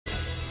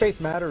Faith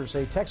Matters,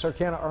 a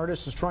Texarkana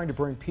artist, is trying to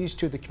bring peace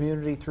to the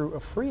community through a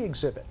free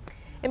exhibit.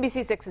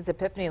 NBC6's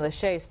Epiphany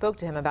Lachey spoke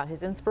to him about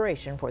his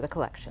inspiration for the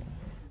collection.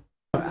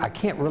 I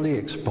can't really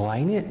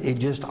explain it. It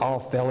just all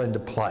fell into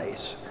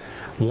place.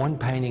 One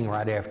painting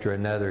right after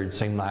another. It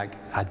seemed like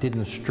I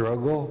didn't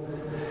struggle.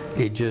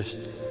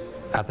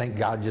 I think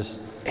God just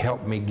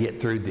helped me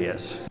get through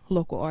this.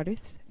 Local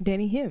artist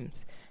Danny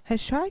Hims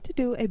has tried to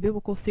do a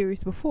biblical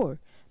series before,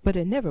 but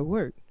it never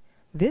worked.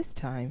 This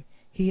time,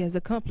 he has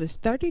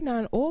accomplished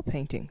 39 oil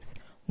paintings,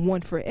 one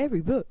for every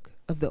book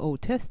of the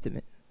Old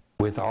Testament.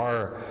 With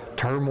our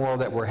turmoil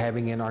that we're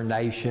having in our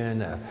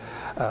nation,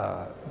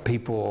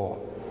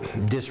 people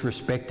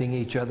disrespecting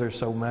each other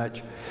so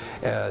much,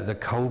 the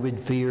COVID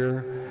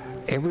fear,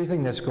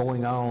 everything that's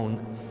going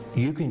on,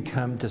 you can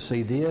come to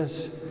see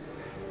this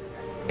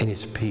and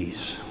it's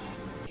peace.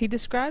 He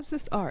describes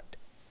this art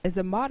as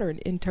a modern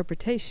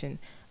interpretation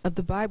of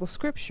the Bible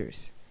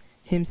scriptures.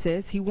 Him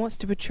says he wants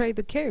to portray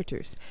the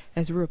characters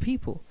as real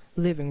people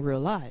living real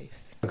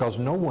lives. Because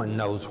no one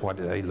knows what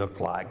they look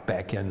like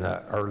back in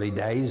the early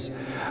days,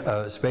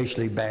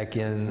 especially back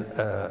in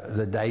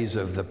the days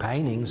of the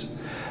paintings,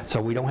 so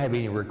we don't have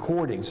any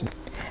recordings.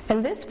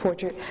 And this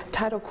portrait,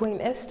 titled Queen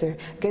Esther,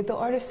 gave the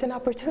artist an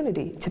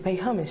opportunity to pay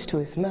homage to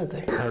his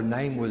mother. Her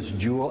name was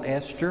Jewel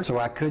Esther, so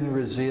I couldn't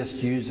resist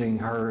using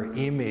her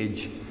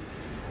image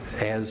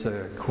as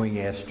Queen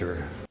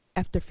Esther.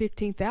 After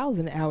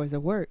 15,000 hours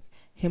of work,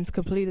 Hims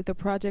completed the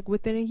project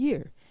within a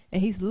year,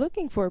 and he's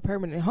looking for a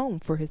permanent home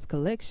for his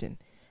collection.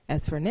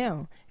 As for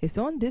now, it's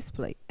on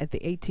display at the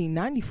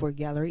 1894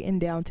 Gallery in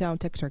downtown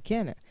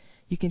Texarkana.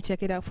 You can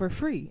check it out for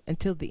free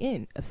until the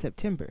end of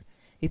September.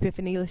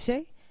 Epiphany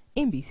Lachey,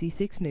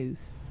 NBC6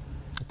 News.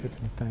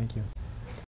 Epiphany, thank you.